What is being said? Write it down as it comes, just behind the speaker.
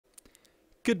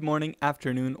Good morning,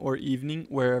 afternoon, or evening,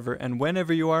 wherever and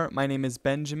whenever you are. My name is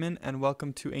Benjamin, and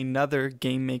welcome to another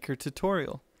GameMaker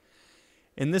tutorial.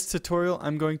 In this tutorial,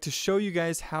 I'm going to show you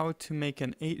guys how to make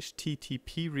an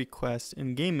HTTP request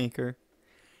in GameMaker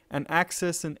and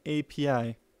access an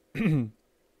API. You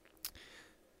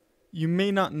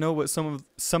may not know what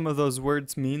some of those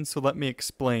words mean, so let me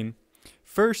explain.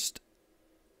 First,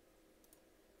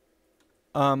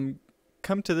 come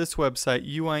to this website,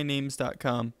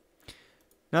 uinames.com.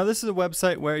 Now this is a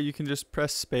website where you can just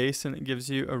press space and it gives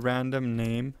you a random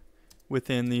name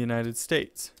within the United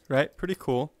States, right? Pretty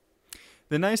cool.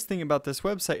 The nice thing about this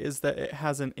website is that it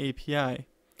has an API.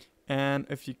 And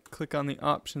if you click on the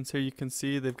options here, you can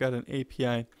see they've got an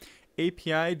API.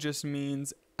 API just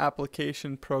means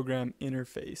application program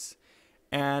interface.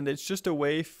 And it's just a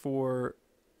way for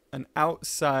an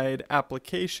outside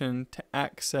application to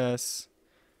access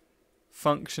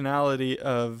functionality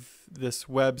of this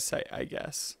website, I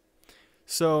guess.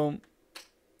 So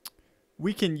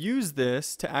we can use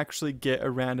this to actually get a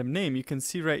random name. You can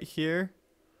see right here,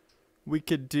 we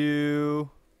could do,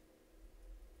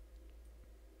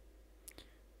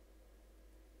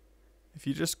 if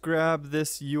you just grab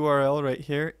this URL right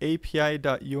here,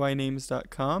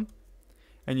 api.uinames.com,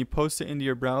 and you post it into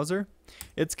your browser,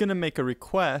 it's going to make a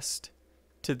request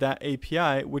to that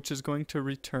API, which is going to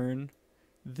return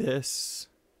this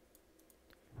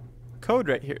code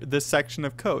right here, this section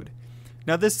of code.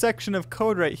 Now this section of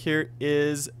code right here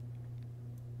is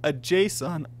a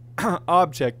JSON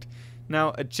object. Now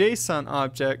a JSON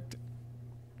object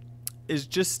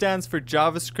just stands for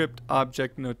JavaScript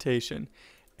Object Notation,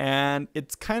 and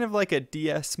it's kind of like a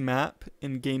DS map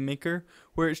in GameMaker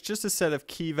where it's just a set of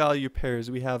key value pairs.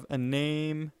 We have a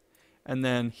name and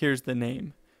then here's the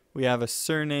name. We have a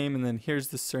surname and then here's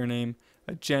the surname,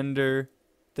 a gender,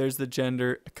 there's the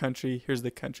gender, a country, here's the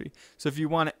country. So if you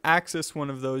want to access one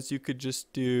of those, you could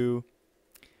just do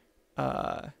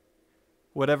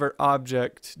whatever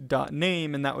object dot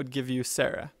name, and that would give you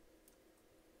Sarah.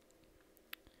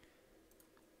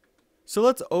 So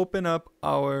let's open up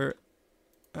our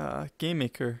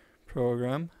GameMaker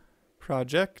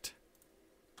project.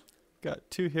 Got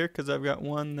two here because I've got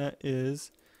one that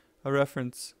is a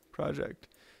reference project.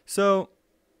 So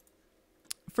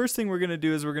first thing we're going to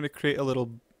do is we're going to create a little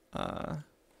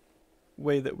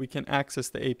way that we can access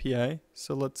the API.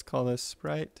 So let's call this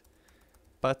sprite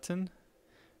button,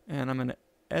 and I'm going to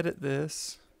edit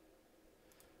this.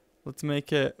 Let's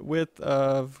make it width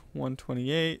of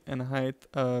 128 and a height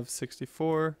of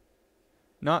 64,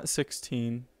 not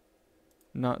 16,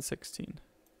 not 16.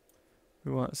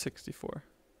 We want 64.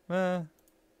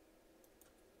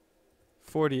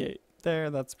 48. There,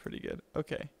 that's pretty good.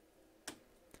 Okay.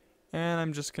 And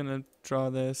I'm just going to draw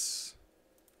this,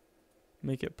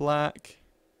 make it black,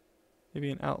 maybe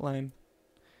an outline,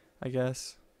 I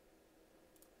guess.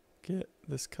 Get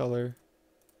this color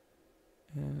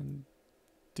and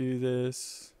do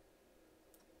this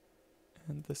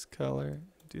and this color.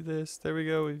 Do this. There we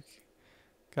go. We've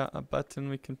got a button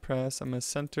we can press. I'm going to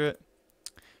center it.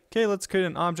 Okay, let's create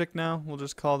an object now. We'll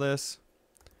just call this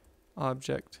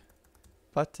object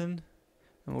button,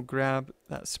 and we'll grab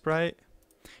that sprite.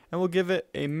 And we'll give it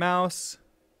a mouse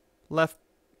left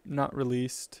not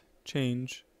released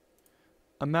change,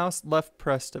 a mouse left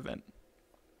pressed event.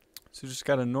 So just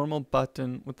got a normal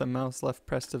button with a mouse left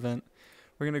pressed event.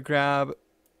 We're going to grab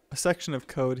a section of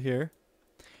code here,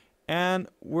 and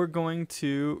we're going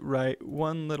to write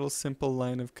one little simple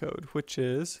line of code, which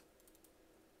is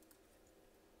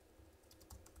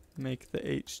make the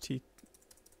HTTP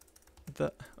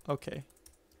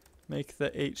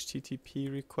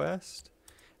request.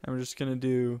 And we're just going to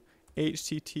do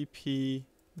HTTP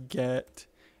get,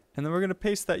 and then we're going to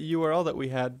paste that URL that we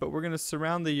had, but we're going to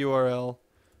surround the URL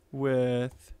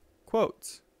with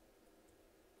quotes.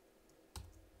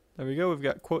 There we go. We've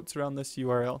got quotes around this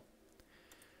URL.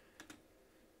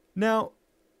 Now,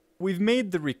 we've made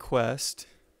the request,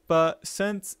 but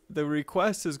since the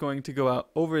request is going to go out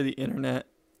over the internet,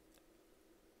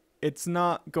 it's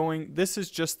not going, this is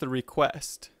just the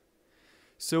request.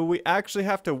 So we actually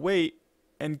have to wait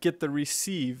and get the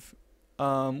receive,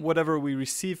 whatever we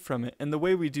receive from it. And the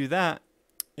way we do that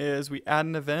is we add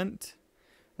an event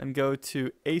and go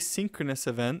to asynchronous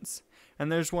events,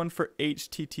 and there's one for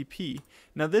HTTP.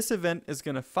 Now this event is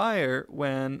going to fire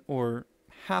when, or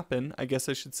happen, I guess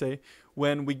I should say,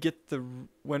 when we get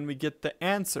the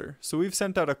answer. So we've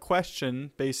sent out a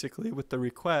question basically with the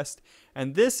request,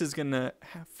 and this is going to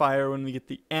fire when we get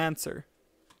the answer.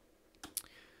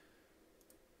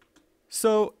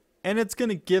 So, and it's going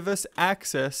to give us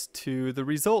access to the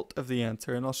result of the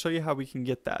answer, and I'll show you how we can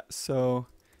get that. So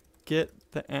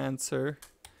get the answer,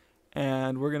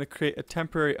 and we're going to create a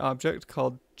temporary object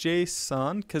called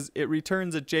JSON because it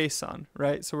returns a JSON,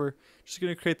 right? So we're just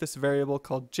going to create this variable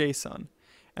called JSON,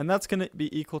 and that's going to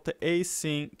be equal to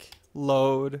async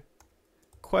load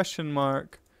question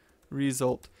mark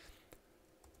result.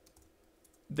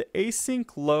 The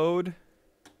async load,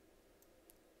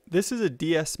 this is a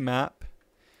DS map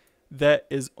that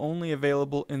is only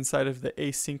available inside of the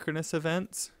asynchronous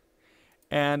events.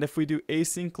 And if we do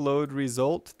async load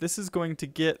result, this is going to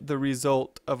get the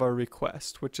result of our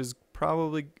request, which is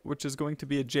going to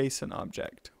be a JSON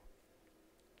object.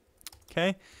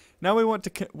 Okay. Now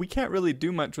we can't really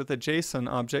do much with a JSON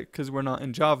object because we're not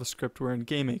in JavaScript, we're in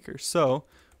GameMaker. So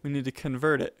we need to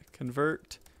convert it.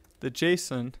 Convert the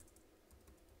JSON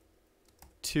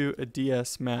to a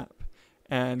DS map.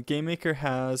 And GameMaker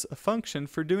has a function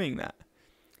for doing that.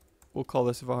 We'll call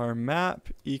this var map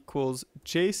equals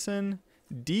JSON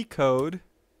decode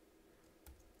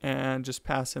and just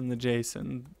pass in the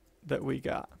JSON that we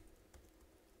got.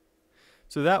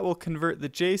 So that will convert the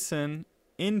JSON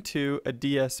into a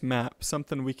DS map,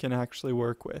 something we can actually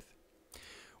work with.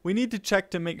 We need to check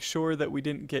to make sure that we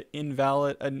didn't get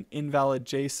an invalid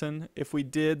JSON. If we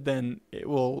did, then it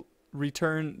will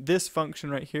return this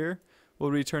function right here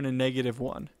will return a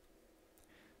 -1.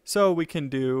 So we can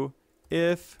do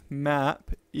if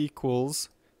map equals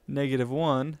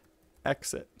 -1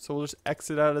 exit. So we'll just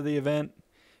exit out of the event.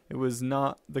 It was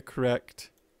not the correct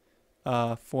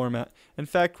format. In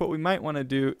fact, what we might want to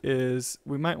do is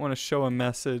we might want to show a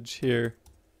message here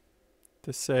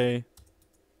to say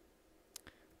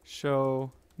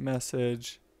show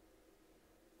message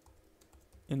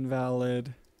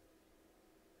invalid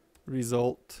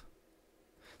result.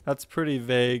 That's pretty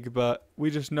vague, but we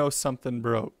just know something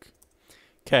broke.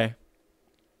 Okay.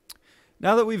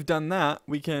 Now that we've done that,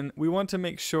 we want to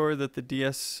make sure that the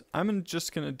DS, I'm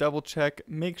just going to double check,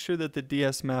 make sure that the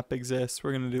DS map exists.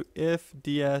 We're going to do if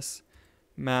DS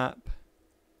map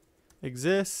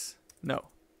exists. No.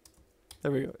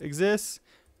 There we go. Exists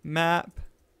map.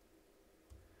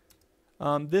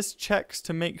 This checks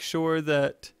to make sure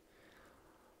that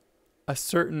a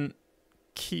certain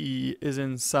key is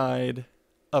inside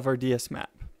of our DS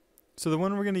map. So the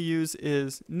one we're going to use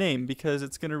is name because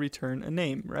it's going to return a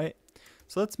name, right?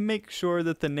 So let's make sure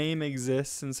that the name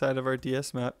exists inside of our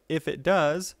DS map. If it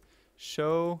does,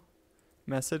 show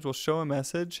message, we'll show a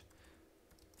message.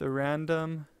 The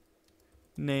random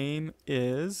name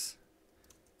is,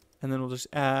 and then we'll just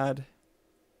add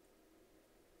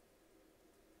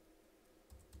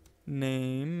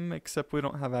name, except we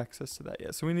don't have access to that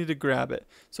yet. So we need to grab it.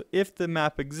 So if the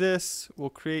map exists, we'll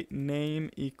create name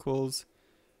equals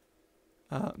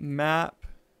map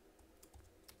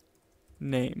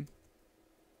name.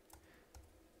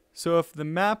 So if the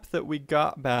map that we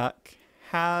got back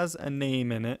has a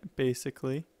name in it,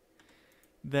 basically,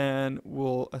 then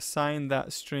we'll assign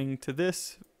that string to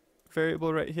this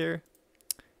variable right here,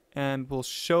 and we'll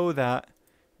show that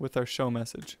with our show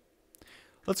message.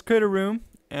 Let's create a room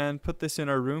and put this in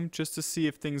our room just to see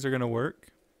if things are going to work.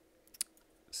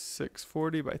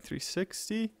 640 by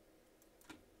 360.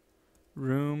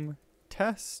 Room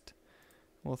test.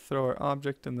 We'll throw our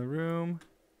object in the room.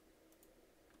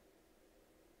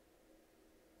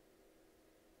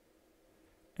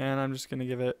 And I'm just going to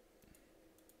give it,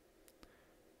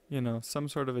 you know, some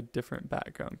sort of a different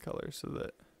background color so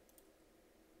that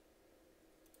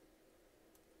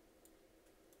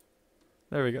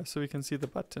there we go. So we can see the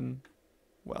button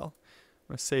well. I'm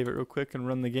going to save it real quick and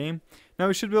run the game. Now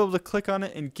we should be able to click on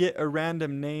it and get a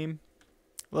random name.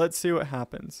 Let's see what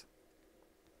happens.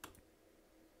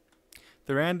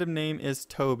 The random name is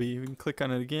Toby. We can click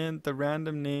on it again. The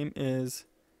random name is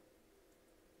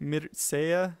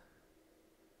Mircea.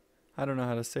 I don't know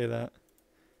how to say that.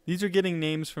 These are getting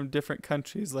names from different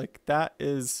countries. Like that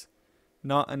is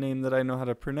not a name that I know how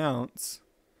to pronounce.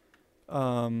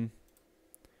 So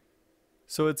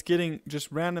it's getting just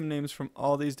random names from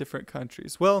all these different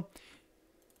countries. Well,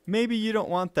 maybe you don't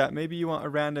want that. Maybe you want a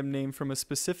random name from a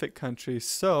specific country.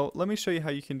 So let me show you how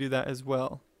you can do that as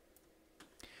well.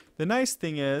 The nice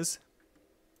thing is,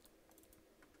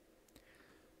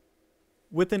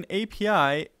 with an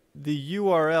API, the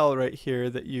URL right here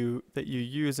that you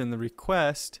use in the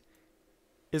request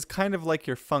is kind of like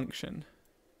your function.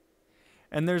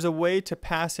 And there's a way to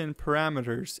pass in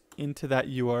parameters into that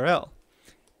URL.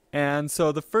 And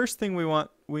so the first thing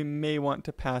we may want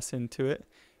to pass into it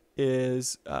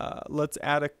is let's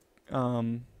add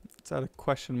a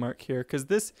question mark here, because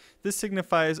this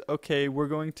signifies, okay, we're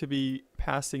going to be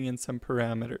passing in some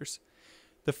parameters.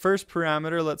 The first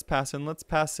parameter let's pass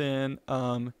in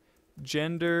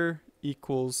gender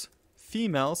equals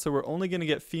female, so we're only going to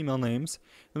get female names.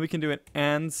 Then we can do an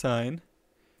and sign.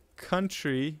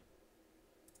 Country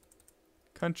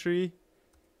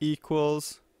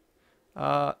equals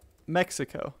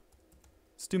Mexico.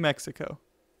 Let's do Mexico.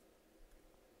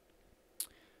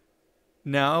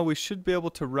 Now we should be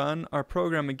able to run our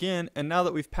program again, and now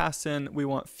that we've passed in, we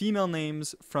want female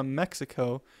names from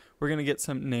Mexico, we're going to get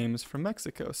some names from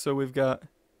Mexico. So we've got,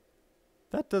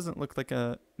 that doesn't look like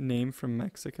a name from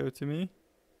Mexico to me.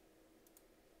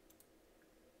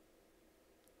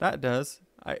 That does.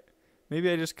 Maybe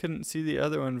I just couldn't see the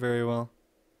other one very well.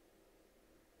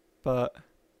 But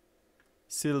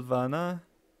Silvana,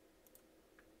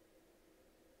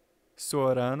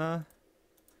 Sorana,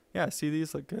 yeah, see,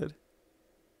 these look good.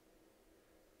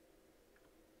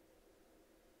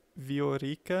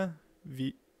 Viorica,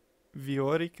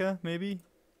 Viorica, maybe?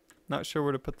 Not sure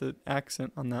where to put the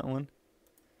accent on that one.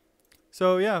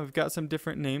 So yeah, we've got some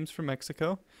different names for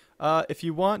Mexico. If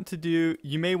you want to do,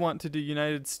 you may want to do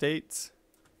United States,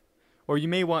 or you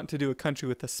may want to do a country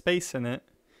with a space in it.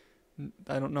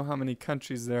 I don't know how many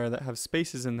countries there are that have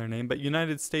spaces in their name, but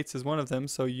United States is one of them.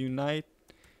 So United,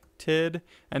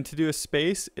 and to do a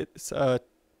space, it's a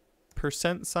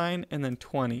 %, and then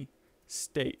 20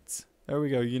 states. There we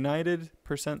go. United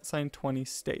 %20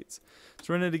 states. Let's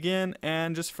run it again,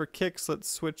 and just for kicks, let's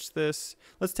switch this.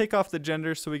 Let's take off the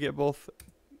gender so we get both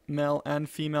male and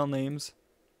female names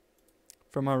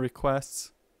from our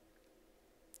requests.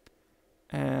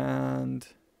 And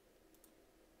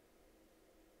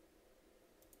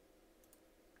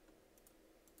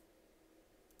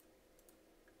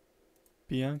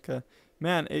Bianca.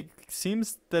 Man, it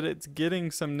seems that it's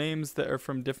getting some names that are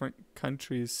from different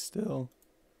countries still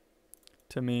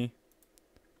to me.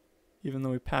 Even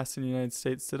though we passed in the United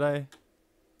States. Did I?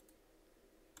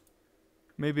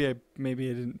 Maybe I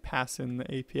didn't pass in the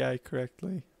API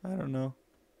correctly. I don't know.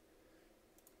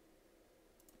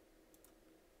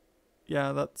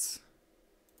 Yeah, that's...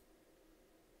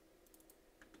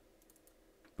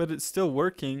 But it's still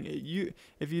working.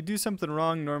 If you do something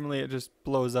wrong, normally it just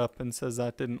blows up and says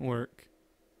that didn't work.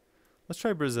 Let's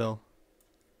try Brazil.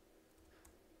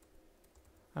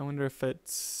 I wonder if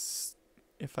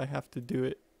I have to do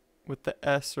it with the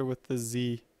S or with the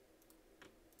Z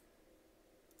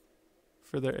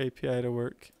for their API to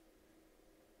work.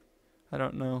 I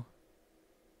don't know.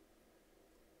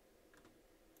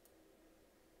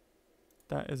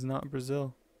 That is not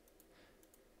Brazil.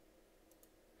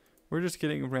 We're just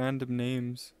getting random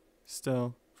names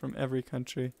still from every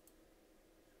country.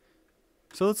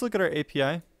 So let's look at our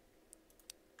API.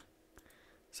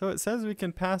 So it says we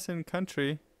can pass in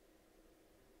country.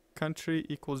 Country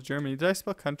equals Germany. Did I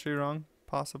spell country wrong?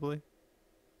 Possibly.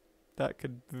 That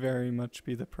could very much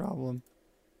be the problem.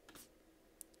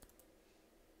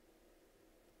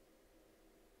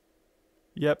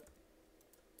 Yep.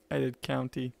 I did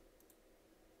county.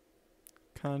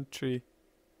 Country.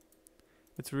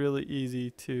 It's really easy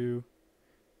to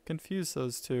confuse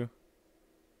those two.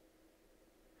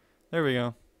 There we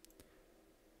go.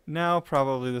 Now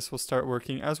probably this will start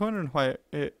working. I was wondering why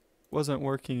it wasn't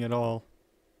working at all.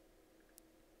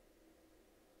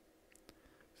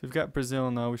 So we've got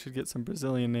Brazil now. We should get some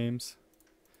Brazilian names.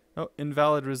 Oh,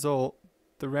 invalid result.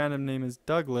 The random name is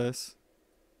Douglas.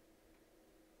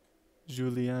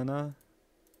 Juliana.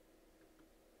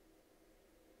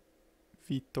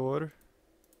 Vitor.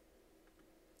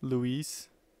 Luis.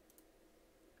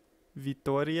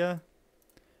 Vitoria.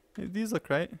 Hey, these look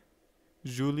right.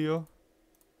 Julio.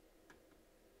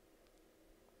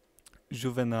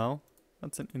 Juvenal.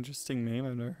 That's an interesting name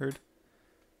I've never heard.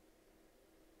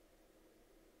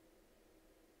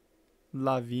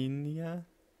 Lavinia.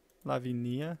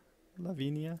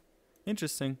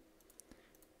 Interesting.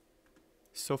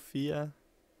 Sofia.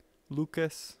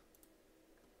 Lucas.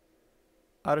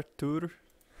 Artur.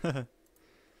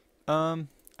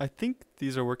 I think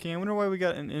these are working. I wonder why we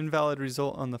got an invalid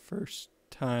result on the first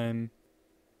time.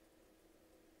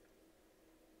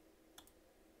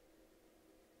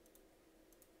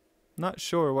 Not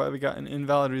sure why we got an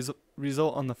invalid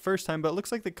result on the first time, but it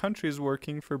looks like the country is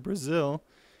working for Brazil.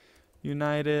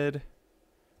 United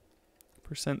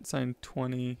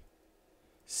 %20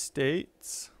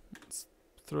 states. Let's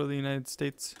throw the United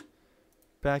States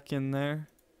back in there.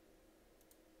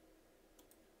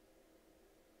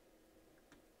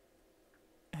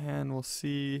 And we'll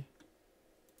see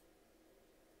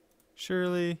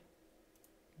Shirley,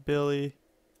 Billy,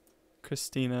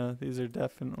 Christina. These are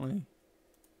definitely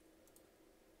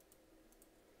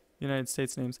United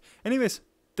States names. Anyways,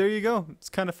 there you go. It's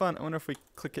kind of fun. I wonder if we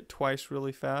click it twice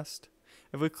really fast.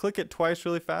 If we click it twice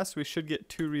really fast, we should get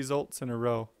 2 results in a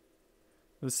row.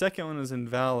 The second one is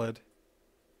invalid.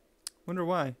 Wonder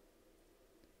why.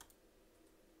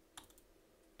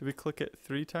 Did we click it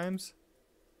 3 times?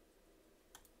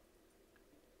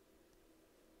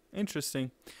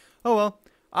 Interesting. Oh well.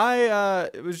 I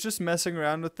was just messing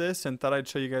around with this and thought I'd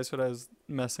show you guys what I was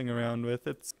messing around with.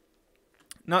 It's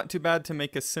not too bad to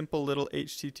make a simple little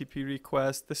HTTP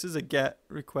request. This is a GET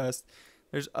request.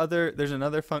 There's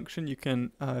another function you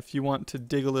can, if you want to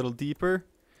dig a little deeper.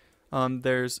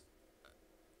 There's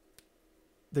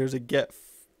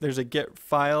a GET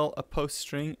file, a post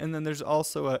string, and then there's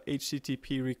also a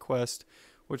HTTP request,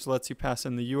 which lets you pass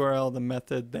in the URL, the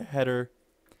method, the header,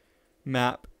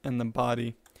 map, and the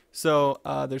body. So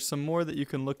there's some more that you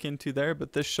can look into there,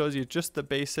 but this shows you just the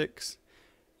basics,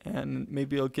 and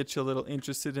maybe it'll get you a little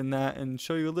interested in that and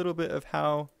show you a little bit of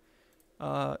how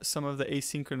some of the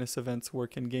asynchronous events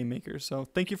work in GameMaker. So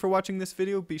thank you for watching this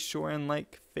video. Be sure and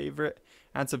like, favorite,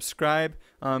 and subscribe.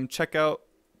 Check out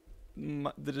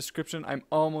the description. I'm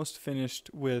almost finished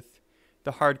with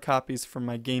the hard copies from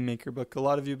my GameMaker book. A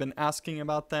lot of you have been asking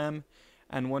about them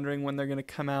and wondering when they're going to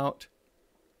come out.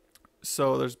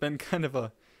 So there's been kind of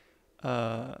a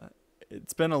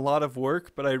it's been a lot of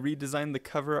work, but I redesigned the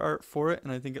cover art for it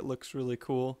and I think it looks really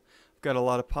cool. I've got a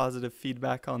lot of positive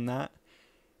feedback on that,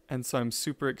 and so I'm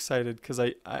super excited because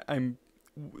I'm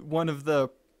one of the,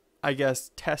 I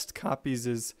guess, test copies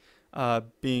is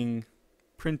being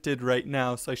printed right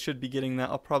now, so I should be getting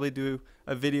that. I'll probably do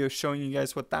a video showing you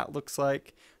guys what that looks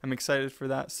like. I'm excited for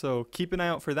that, so keep an eye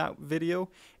out for that video,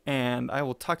 and I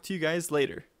will talk to you guys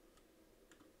later.